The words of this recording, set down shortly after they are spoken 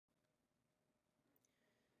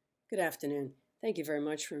Good afternoon. Thank you very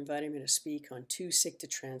much for inviting me to speak on Too Sick to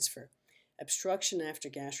Transfer. Obstruction after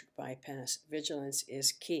gastric bypass. Vigilance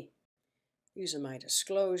is key. These are my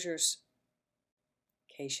disclosures.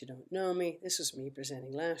 In case you don't know me, this was me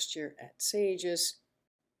presenting last year at SAGES.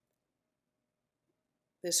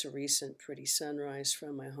 This is a recent pretty sunrise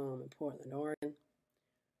from my home in Portland, Oregon.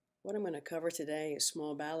 What I'm going to cover today is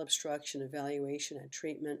small bowel obstruction evaluation and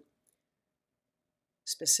treatment,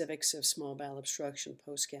 specifics of small bowel obstruction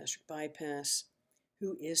post-gastric bypass,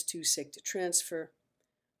 who is too sick to transfer.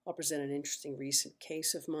 I'll present an interesting recent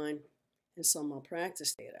case of mine and some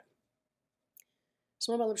malpractice data.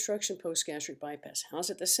 Small bowel obstruction post-gastric bypass. How's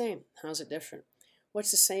it the same? How's it different?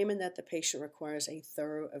 What's the same in that the patient requires a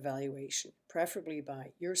thorough evaluation, preferably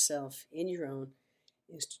by yourself in your own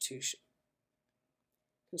institution.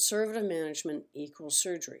 Conservative management equals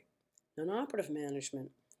surgery. Non-operative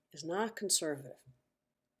management is not conservative.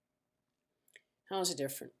 How is it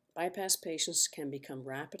different? Bypass patients can become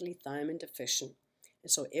rapidly thiamine deficient,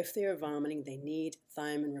 and so if they are vomiting, they need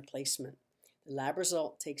thiamine replacement. The lab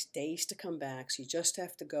result takes days to come back, so you just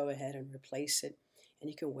have to go ahead and replace it, and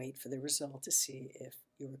you can wait for the result to see if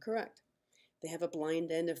you were correct. They have a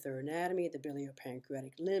blind end of their anatomy, the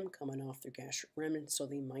biliopancreatic limb coming off their gastric remnant, so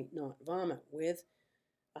they might not vomit with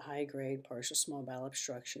a high-grade partial small bowel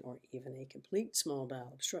obstruction or even a complete small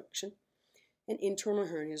bowel obstruction. And internal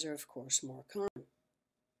hernias are, of course, more common.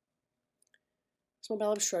 Small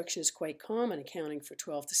bowel obstruction is quite common, accounting for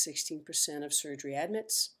 12 to 16% of surgery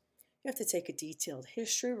admits. You have to take a detailed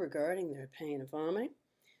history regarding their pain and vomiting,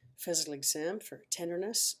 physical exam for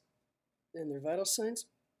tenderness and their vital signs,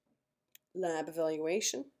 lab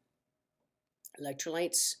evaluation,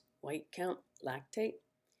 electrolytes, white count, lactate,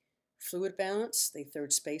 fluid balance. They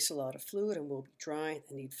third space a lot of fluid and will be dry.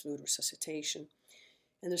 They need fluid resuscitation.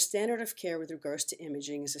 And the standard of care with regards to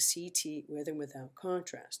imaging is a CT with and without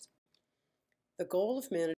contrast. The goal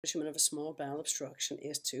of management of a small bowel obstruction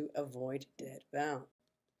is to avoid dead bowel.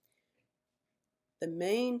 The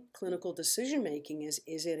main clinical decision making is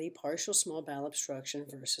it a partial small bowel obstruction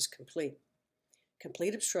versus complete?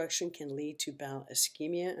 Complete obstruction can lead to bowel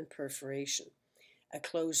ischemia and perforation. A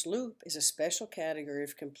closed loop is a special category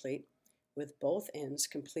of complete with both ends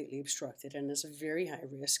completely obstructed and is a very high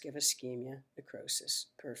risk of ischemia, necrosis,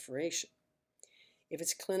 perforation. If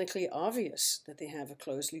it's clinically obvious that they have a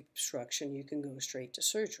closed loop obstruction, you can go straight to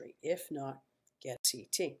surgery. If not, get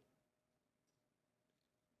CT.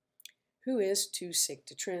 Who is too sick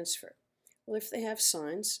to transfer? Well, if they have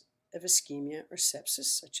signs of ischemia or sepsis,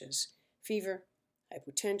 such as fever,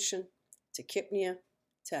 hypotension, tachypnea,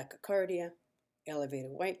 tachycardia,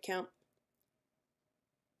 elevated white count,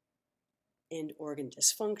 and organ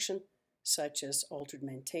dysfunction, such as altered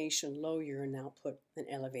mentation, low urine output, and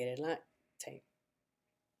elevated lactate.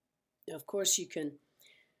 Now, of course, you can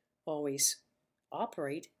always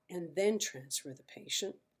operate and then transfer the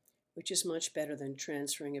patient, which is much better than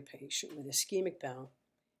transferring a patient with ischemic bowel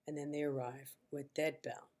and then they arrive with dead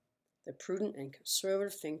bowel. The prudent and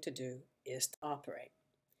conservative thing to do is to operate.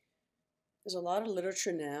 There's a lot of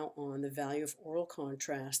literature now on the value of oral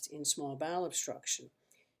contrast in small bowel obstruction,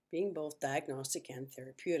 being both diagnostic and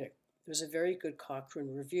therapeutic. There was a very good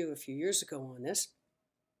Cochrane review a few years ago on this.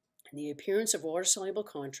 And the appearance of water-soluble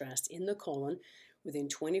contrast in the colon within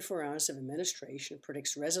 24 hours of administration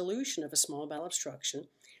predicts resolution of a small bowel obstruction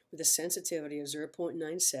with a sensitivity of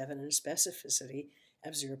 0.97 and a specificity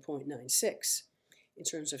of 0.96. In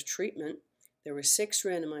terms of treatment, there were 6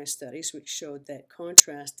 randomized studies which showed that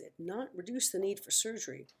contrast did not reduce the need for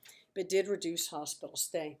surgery, but did reduce hospital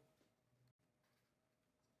stay.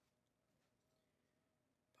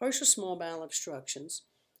 Partial small bowel obstructions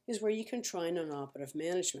is where you can try non-operative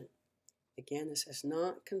management. Again, this is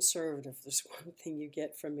not conservative. There's one thing you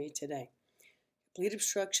get from me today. Complete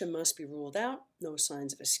obstruction must be ruled out. No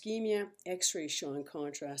signs of ischemia. X-rays showing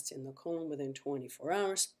contrast in the colon within 24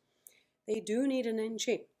 hours. They do need an NG.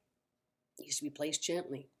 It needs to be placed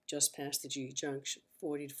gently, just past the GE junction,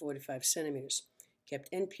 40 to 45 centimeters.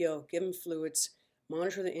 Kept NPO, given fluids,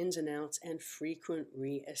 monitor the ins and outs, and frequent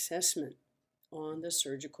reassessment on the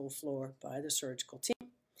surgical floor by the surgical team.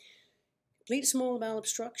 Complete small bowel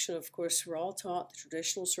obstruction, of course, we're all taught the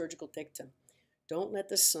traditional surgical dictum. Don't let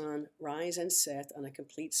the sun rise and set on a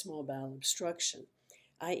complete small bowel obstruction,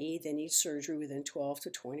 i.e. they need surgery within 12 to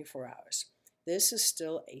 24 hours. This is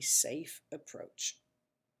still a safe approach.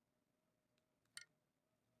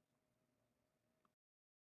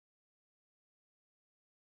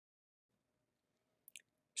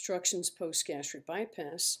 Obstructions post-gastric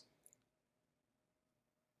bypass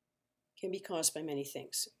can be caused by many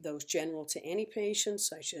things. Those general to any patient,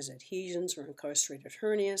 such as adhesions or incarcerated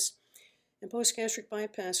hernias, And post-gastric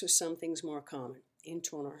bypass with some things more common.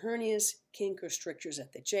 Internal hernias, kink or strictures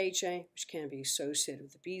at the JJ, which can be associated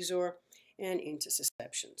with the Bezor, and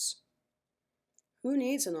intussusceptions. Who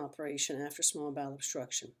needs an operation after small bowel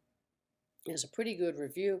obstruction? There's a pretty good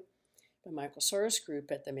review by Michael Sar's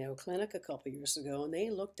group at the Mayo Clinic a couple years ago, and they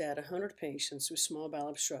looked at 100 patients with small bowel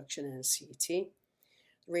obstruction and CT.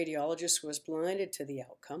 The radiologist was blinded to the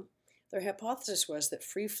outcome. Their hypothesis was that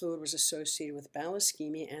free fluid was associated with bowel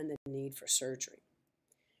ischemia and the need for surgery.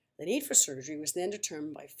 The need for surgery was then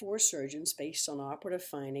determined by 4 surgeons based on operative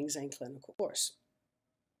findings and clinical course.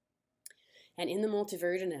 And in the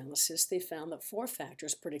multivariate analysis, they found that 4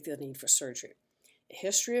 factors predicted the need for surgery: a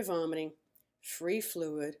history of vomiting, free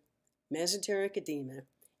fluid, mesenteric edema,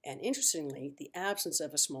 and interestingly, the absence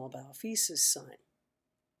of a small bowel feces sign.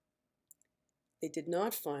 They did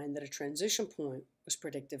not find that a transition point was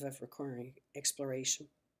predictive of recurring exploration.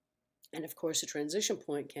 And of course, a transition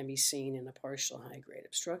point can be seen in a partial high-grade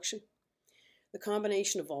obstruction. The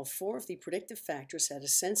combination of all 4 of the predictive factors had a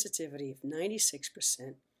sensitivity of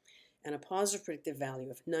 96% and a positive predictive value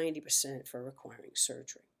of 90% for requiring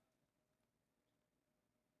surgery.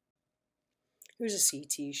 Here's a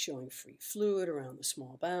CT showing free fluid around the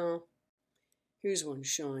small bowel. Here's one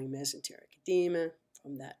showing mesenteric edema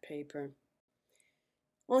from that paper.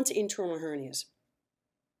 On to internal hernias.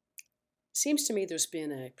 Seems to me there's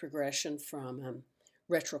been a progression from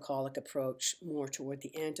retrocolic approach more toward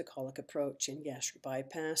the anticolic approach in gastric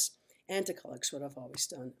bypass. Anticolic's what I've always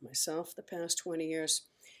done myself the past 20 years.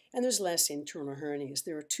 And there's less internal hernias.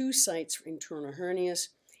 There are 2 sites for internal hernias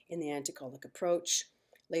in the anticolic approach.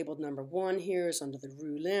 Labeled number 1 here is under the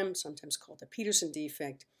roux limb, sometimes called the Patterson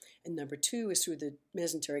defect, and number 2 is through the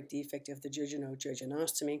mesenteric defect of the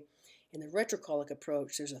jejunocleidomastomy. In the retrocolic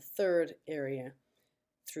approach, there's a 3rd area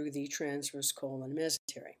through the transverse colon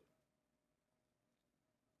mesentery.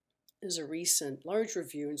 There's a recent large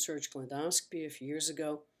review in surgical endoscopy a few years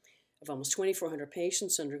ago of almost 2,400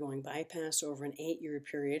 patients undergoing bypass over an 8-year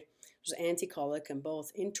period. It was anticolic and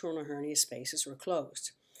both internal hernia spaces were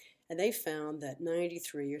closed. And they found that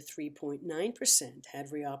 93 or 3.9% had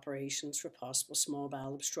reoperations for possible small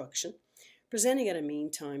bowel obstruction, presenting at a mean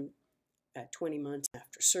time at 20 months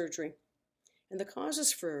after surgery. And the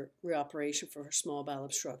causes for reoperation for small bowel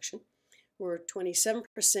obstruction were 27%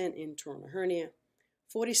 internal hernia,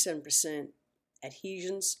 47%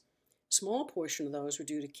 adhesions. A small portion of those were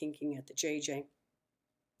due to kinking at the JJ.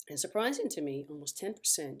 And surprising to me, almost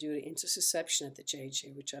 10% due to intussusception at the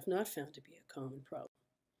JJ, which I've not found to be a common problem.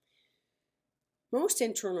 Most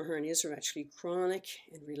internal hernias are actually chronic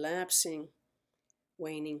and relapsing,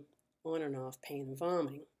 waning, on and off pain and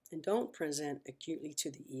vomiting, and don't present acutely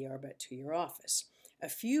to the ER but to your office. A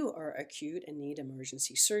few are acute and need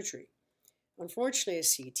emergency surgery. Unfortunately, a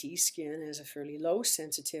CT scan has a fairly low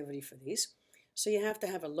sensitivity for these, so you have to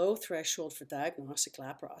have a low threshold for diagnostic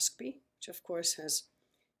laparoscopy, which of course has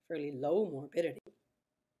fairly low morbidity.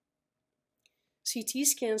 CT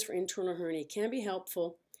scans for internal hernia can be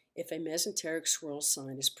helpful if a mesenteric swirl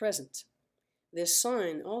sign is present. This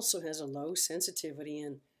sign also has a low sensitivity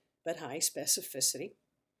but high specificity.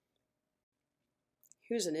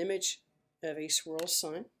 Here's an image of a swirl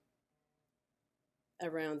sign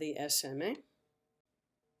around the SMA.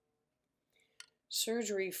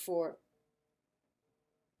 Surgery for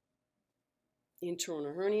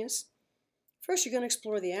internal hernias. First, you're going to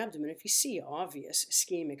explore the abdomen. If you see obvious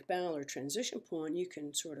ischemic bowel or transition point, you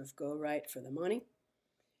can sort of go right for the money.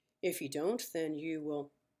 If you don't, then you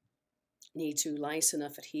will need to lyse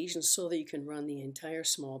enough adhesions so that you can run the entire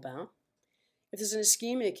small bowel. If there's an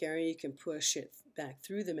ischemic area, you can push it back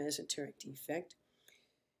through the mesenteric defect.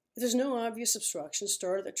 If there's no obvious obstruction,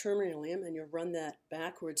 start at the terminal limb and you'll run that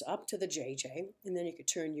backwards up to the JJ, and then you could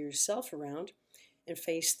turn yourself around and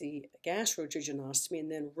face the gastrojejunectomy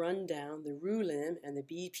and then run down the roux limb and the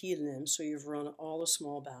BP limb so you've run all the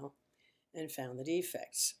small bowel and found the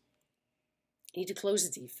defects. You need to close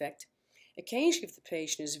the defect. Occasionally, if the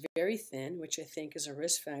patient is very thin, which I think is a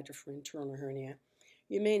risk factor for internal hernia,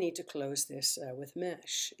 you may need to close this with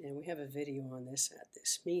mesh, and we have a video on this at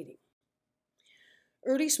this meeting.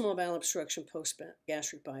 Early small bowel obstruction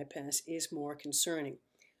post-gastric bypass is more concerning,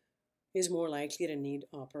 is more likely to need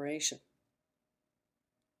operation.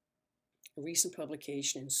 A recent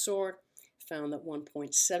publication in SORT found that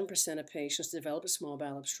 1.7% of patients develop a small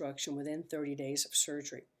bowel obstruction within 30 days of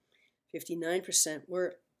surgery. 59%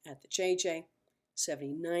 were at the JJ,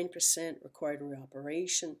 79% required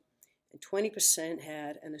reoperation, and 20%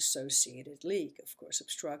 had an associated leak. Of course,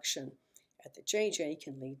 obstruction at the JJ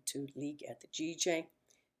can lead to leak at the GJ,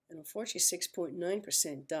 and unfortunately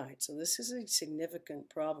 6.9% died. So this is a significant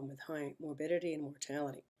problem with high morbidity and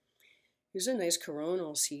mortality. Here's a nice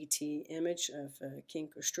coronal CT image of a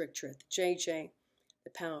kink or stricture at the JJ. The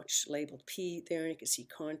pouch labeled P there, and you can see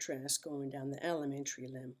contrast going down the elementary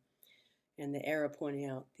limb, and the arrow pointing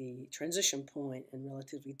out the transition point and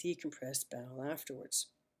relatively decompressed bowel afterwards.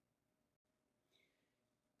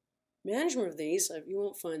 Management of these, you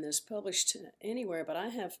won't find this published anywhere, but I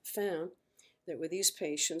have found that with these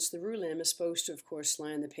patients, the roux limb is supposed to, of course,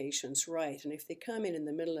 lie on the patient's right. And if they come in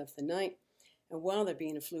the middle of the night, and while they're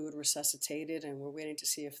being fluid resuscitated and we're waiting to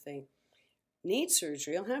see if they need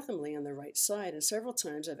surgery, I'll have them lay on the right side. And several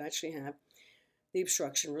times I've actually had the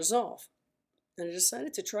obstruction resolve. And I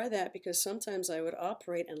decided to try that because sometimes I would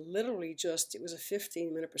operate and literally it was a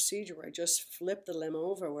 15-minute procedure where I just flipped the limb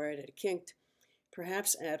over where it had kinked,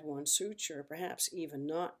 perhaps add one suture, perhaps even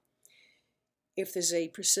not. If there's a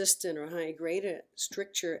persistent or high-grade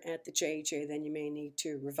stricture at the JJ, then you may need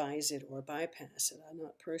to revise it or bypass it. I've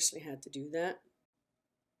not personally had to do that.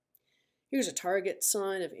 Here's a target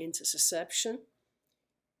sign of intussusception.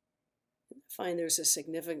 I find there's a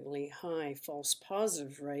significantly high false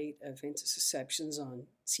positive rate of intussusceptions on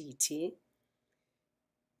CT.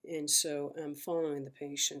 And so following the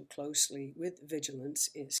patient closely with vigilance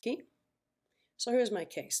is key. So here's my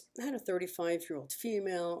case. I had a 35-year-old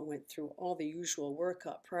female, went through all the usual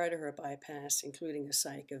workup prior to her bypass, including a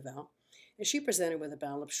psych eval, and she presented with a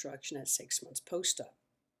bowel obstruction at 6 months post-op.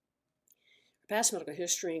 Her past medical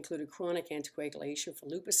history included chronic anticoagulation for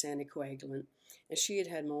lupus anticoagulant, and she had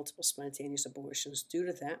had multiple spontaneous abortions due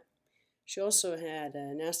to that. She also had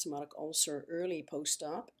an anastomotic ulcer early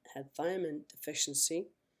post-op, had thiamine deficiency.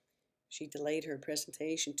 She delayed her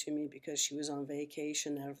presentation to me because she was on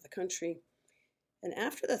vacation out of the country. And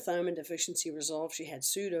after the thiamine deficiency resolved, she had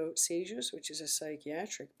pseudo seizures, which is a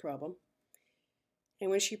psychiatric problem.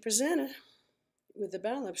 And when she presented with the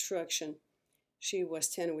bowel obstruction, she was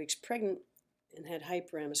 10 weeks pregnant and had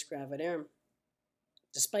hyperemesis gravidarum,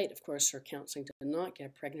 despite, of course, her counseling to not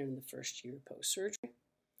get pregnant in the first year post-surgery.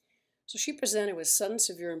 So she presented with sudden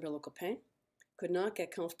severe umbilical pain, could not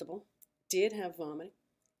get comfortable, did have vomiting,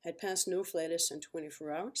 had passed no flatus in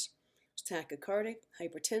 24 hours, was tachycardic,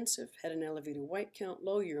 hypertensive, had an elevated white count,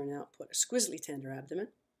 low urine output, exquisitely tender abdomen.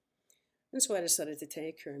 And so I decided to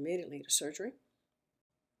take her immediately to surgery.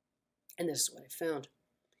 And this is what I found.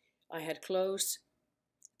 I had closed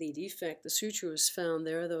the defect. The suture was found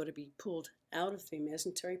there, though, to be pulled out of the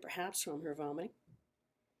mesentery, perhaps from her vomiting.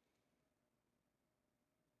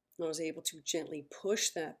 I was able to gently push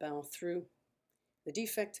that bowel through the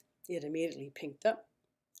defect. It immediately pinked up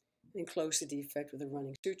and closed the defect with a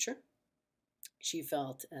running suture. She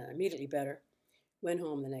felt immediately better, went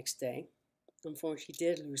home the next day. Unfortunately,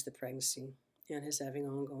 did lose the pregnancy and is having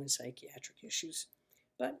ongoing psychiatric issues,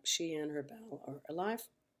 but she and her bowel are alive.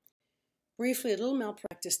 Briefly, a little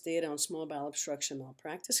malpractice data on small bowel obstruction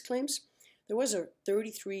malpractice claims. There was a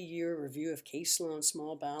 33-year review of case law on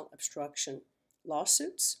small bowel obstruction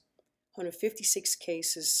lawsuits. 156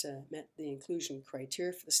 cases met the inclusion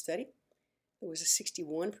criteria for the study. There was a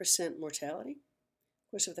 61% mortality.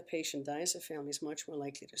 Of course, if the patient dies, the family is much more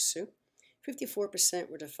likely to sue. 54%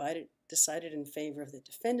 were decided in favor of the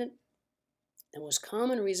defendant. The most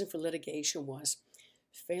common reason for litigation was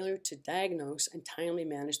failure to diagnose and timely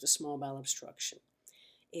manage the small bowel obstruction.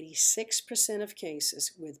 86% of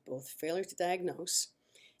cases with both failure to diagnose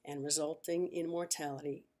and resulting in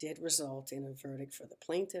mortality did result in a verdict for the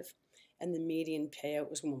plaintiff, and the median payout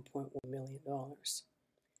was $1.1 million.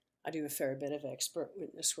 I do a fair bit of expert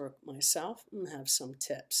witness work myself and have some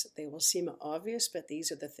tips. They will seem obvious, but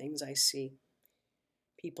these are the things I see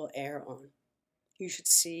people err on. You should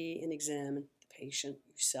see and examine the patient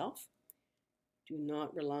yourself. Do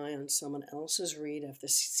not rely on someone else's read of the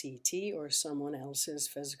CT or someone else's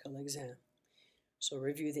physical exam. So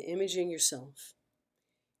review the imaging yourself.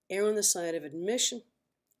 Err on the side of admission.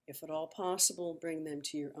 If at all possible, bring them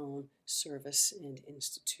to your own service and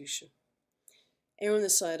institution. Err on the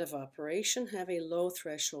side of operation. Have a low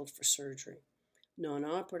threshold for surgery.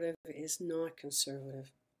 Non-operative is not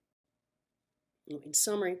conservative. In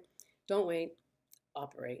summary, don't wait,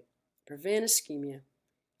 operate. Prevent ischemia.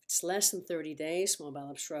 If it's less than 30 days, small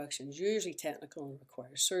bowel obstruction is usually technical and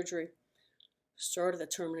requires surgery. Start at the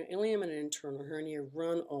terminal ileum and an internal hernia.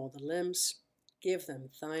 Run all the limbs. Give them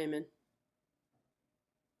thiamine.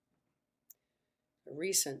 A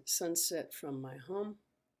recent sunset from my home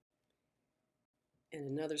and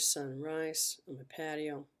another sunrise on my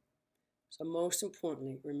patio. So most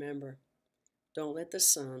importantly, remember, don't let the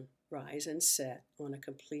sun rise and set on a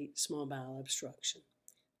complete small bowel obstruction.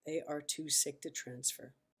 They are too sick to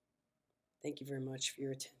transfer. Thank you very much for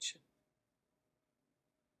your attention.